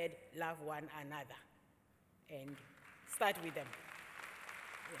 Christ said, love one another. And start with them.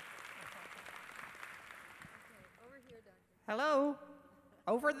 Hello,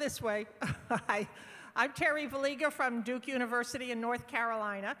 over this way. Hi, I'm Terry Valiga from Duke University in North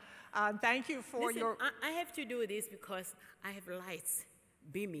Carolina. Thank you for Listen, your... I have to do this because I have lights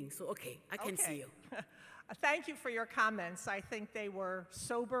beaming, so okay, I can see you. Thank you for your comments. I think they were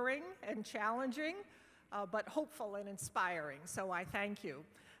sobering and challenging, but hopeful and inspiring, so I thank you.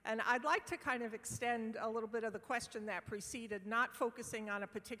 And I'd like to kind of extend a little bit of the question that preceded, not focusing on a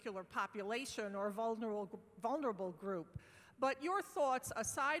particular population or vulnerable group, but your thoughts,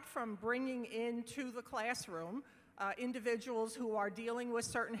 aside from bringing into the classroom individuals who are dealing with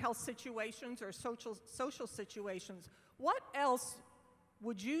certain health situations or social situations, what else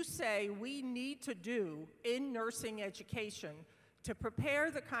would you say we need to do in nursing education to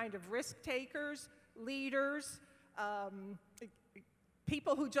prepare the kind of risk takers, leaders,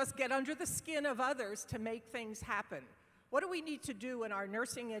 people who just get under the skin of others to make things happen? What do we need to do in our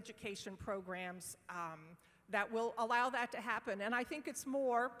nursing education programs that will allow that to happen? And I think it's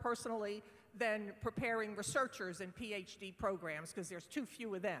more, personally, than preparing researchers in PhD programs, because there's too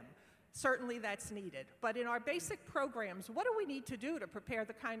few of them. Certainly that's needed. But in our basic programs, what do we need to do to prepare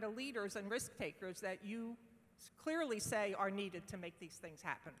the kind of leaders and risk takers that you clearly say are needed to make these things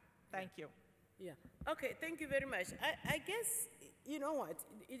happen? Thank you. Yeah, okay, thank you very much. I guess, you know what,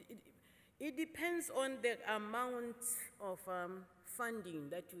 it depends on the amount of funding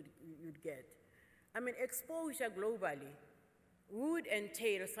that you'd get. I mean, exposure globally would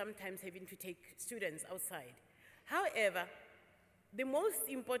entail sometimes having to take students outside. However, the most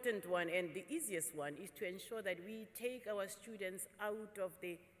important one and the easiest one is to ensure that we take our students out of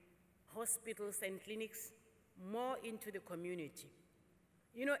the hospitals and clinics more into the community.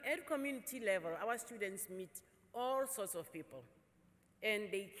 You know, at community level, our students meet all sorts of people, and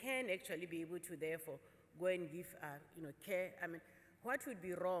they can actually be able to therefore go and give care. I mean, what would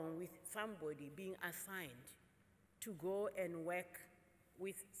be wrong with somebody being assigned to go and work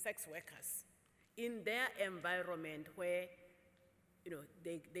with sex workers in their environment where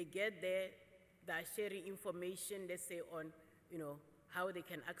they get there, they're sharing information, let's say, on how they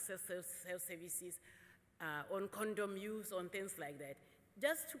can access health services, on condom use, on things like that.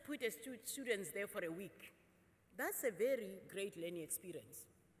 Just to put students there for a week, that's a very great learning experience.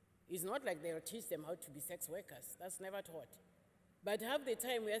 It's not like they'll teach them how to be sex workers. That's never taught. But half the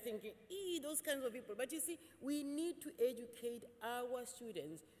time we are thinking, those kinds of people. But you see, we need to educate our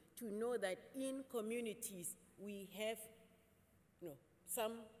students to know that in communities we have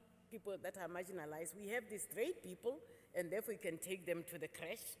some people that are marginalized. We have these straight people, and therefore we can take them to the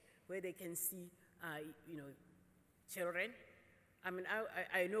creche where they can see, children. I mean,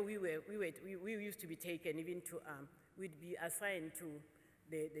 I know we used to be taken even to, we'd be assigned to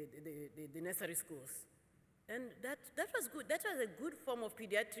the nursery schools. And that was good. That was a good form of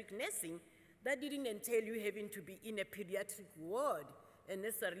pediatric nursing that didn't entail you having to be in a pediatric ward and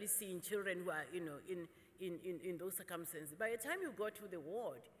necessarily seeing children who are, in those circumstances. By the time you go to the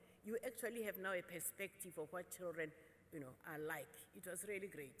ward, you actually have now a perspective of what children, are like. It was really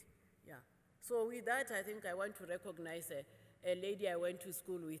great, yeah. So with that, I think I want to recognize a lady I went to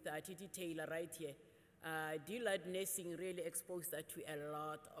school with, Titi Taylor, right here. Dillard nursing really exposed her to a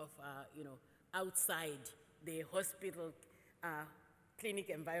lot of, outside the hospital clinic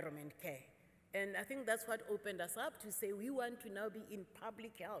environment care. And I think that's what opened us up to say we want to now be in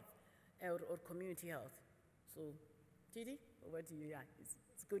public health or community health. So, Titi, over to you. Yeah,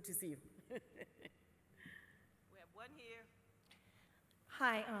 it's good to see you. We have one here.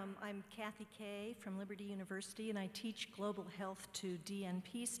 Hi, I'm Kathy Kay from Liberty University, and I teach global health to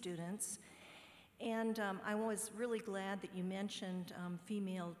DNP students. And I was really glad that you mentioned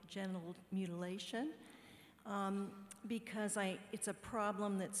female genital mutilation because it's a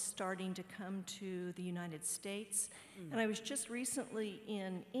problem that's starting to come to the United States. And I was just recently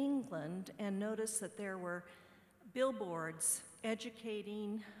in England and noticed that there were billboards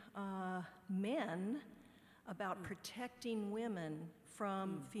educating men about protecting women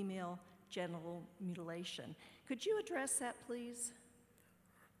from female genital mutilation. Could you address that, please?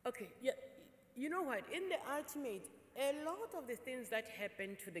 Okay, yeah. You know what? In the ultimate, a lot of the things that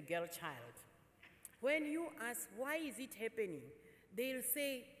happen to the girl child, when you ask why is it happening, they'll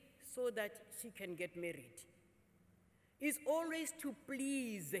say so that she can get married. It's always to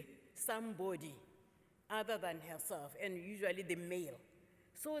please somebody other than herself, and usually the male.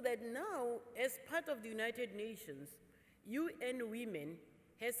 So that now, as part of the United Nations, UN Women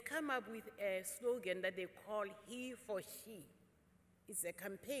has come up with a slogan that they call He for She. It's a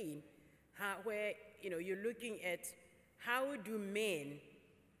campaign where you're looking at how do men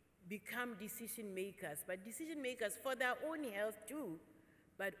become decision makers, but decision makers for their own health too,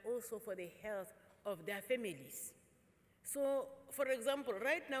 but also for the health of their families. So, for example,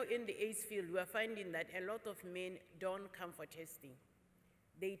 right now in the AIDS field, we are finding that a lot of men don't come for testing.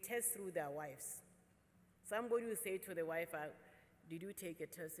 They test through their wives. Somebody will say to the wife, did you take a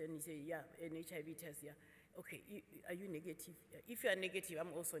test? And you say, yeah, an HIV test, yeah. Okay, are you negative? If you are negative,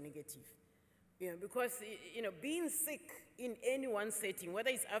 I'm also negative. Because being sick in any one setting,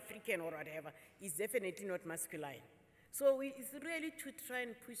 whether it's African or whatever, is definitely not masculine. So it's really to try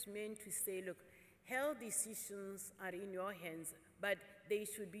and push men to say, look, health decisions are in your hands, but they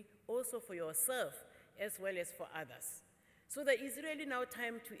should be also for yourself as well as for others. So that it's really now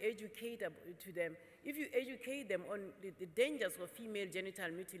time to educate to them. If you educate them on the dangers of female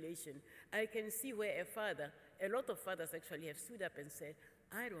genital mutilation, I can see where a lot of fathers actually have stood up and said,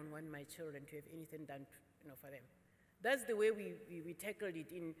 I don't want my children to have anything done for them. That's the way we tackled it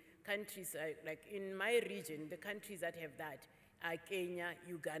in countries like in my region. The countries that have that are Kenya,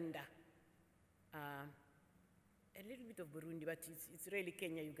 Uganda, a little bit of Burundi, but it's really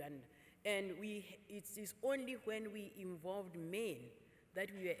Kenya, Uganda. And it is only when we involved men that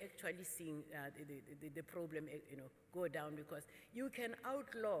we are actually seeing the problem go down, because you can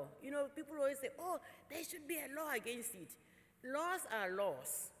outlaw. People always say, oh, there should be a law against it. Laws are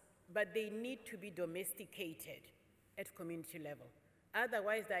laws, but they need to be domesticated at community level.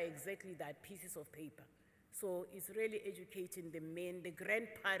 Otherwise, they're exactly that, pieces of paper. So it's really educating the men, the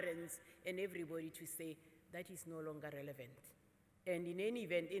grandparents, and everybody to say that is no longer relevant. And in any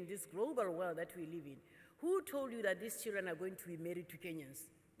event, in this global world that we live in, who told you that these children are going to be married to Kenyans?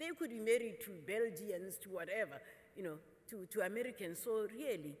 They could be married to Belgians, to whatever, to Americans. So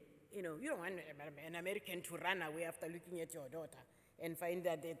really, you don't want an American to run away after looking at your daughter and find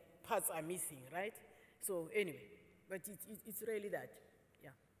that the parts are missing, right? So anyway, but it's really that,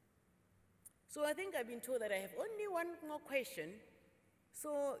 yeah. So I think I've been told that I have only one more question.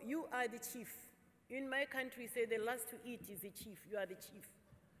 So you are the chief. In my country, say the last to eat is the chief. You are the chief.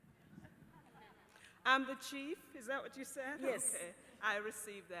 I'm the chief? Is that what you said? Yes. Okay, I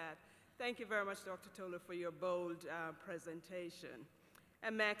received that. Thank you very much, Dr. Tlou, for your bold presentation.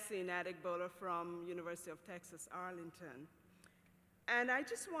 I'm Maxine Adegbola from University of Texas, Arlington. And I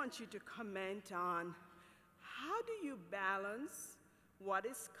just want you to comment on how do you balance what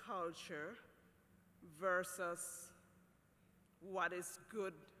is culture versus what is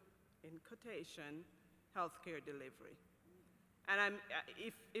good, in quotation, healthcare delivery. And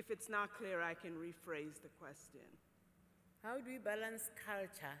if it's not clear, I can rephrase the question. How do you balance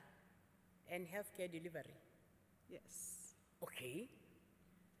culture and healthcare delivery? Yes. Okay.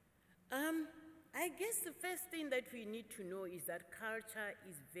 I guess the first thing that we need to know is that culture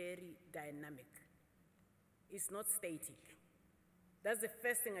is very dynamic. It's not static. That's the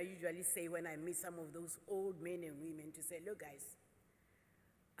first thing I usually say when I meet some of those old men and women, to say, look guys,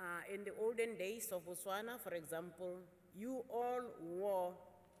 in the olden days of Botswana, for example, you all wore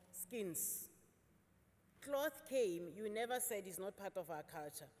skins. Cloth came, you never said it's not part of our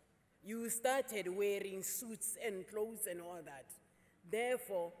culture. You started wearing suits and clothes and all that.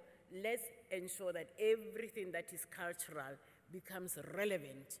 Therefore, let's ensure that everything that is cultural becomes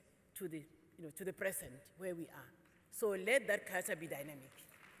relevant to the present, where we are. So let that culture be dynamic.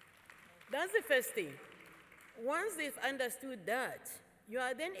 That's the first thing. Once they've understood that, you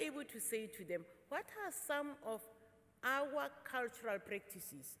are then able to say to them, what are some of our cultural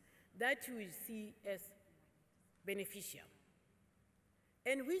practices that you will see as beneficial?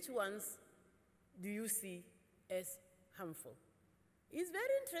 And which ones do you see as harmful? It's very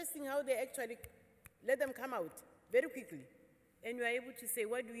interesting how they actually let them come out very quickly. And you are able to say,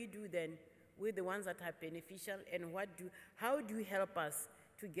 what do we do then with the ones that are beneficial, and how do you help us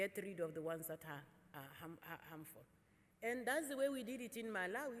to get rid of the ones that are harmful? And that's the way we did it in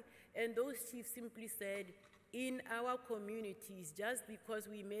Malawi. And those chiefs simply said, in our communities, just because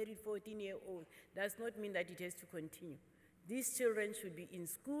we married 14-year-olds does not mean that it has to continue. These children should be in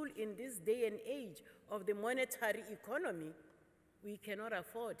school. In this day and age of the monetary economy, we cannot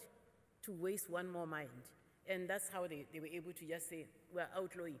afford to waste one more mind. And that's how they were able to just say, we're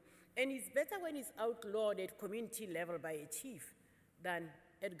outlawing. And it's better when it's outlawed at community level by a chief than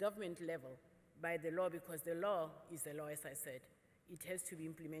at government level by the law, because the law is the law, as I said. it has to be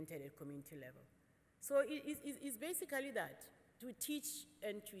implemented at community level. So it's basically that, to teach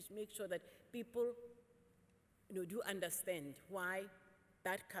and to make sure that people do understand why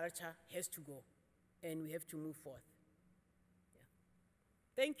that culture has to go and we have to move forth.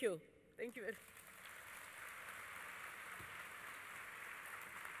 Yeah. Thank you. Thank you.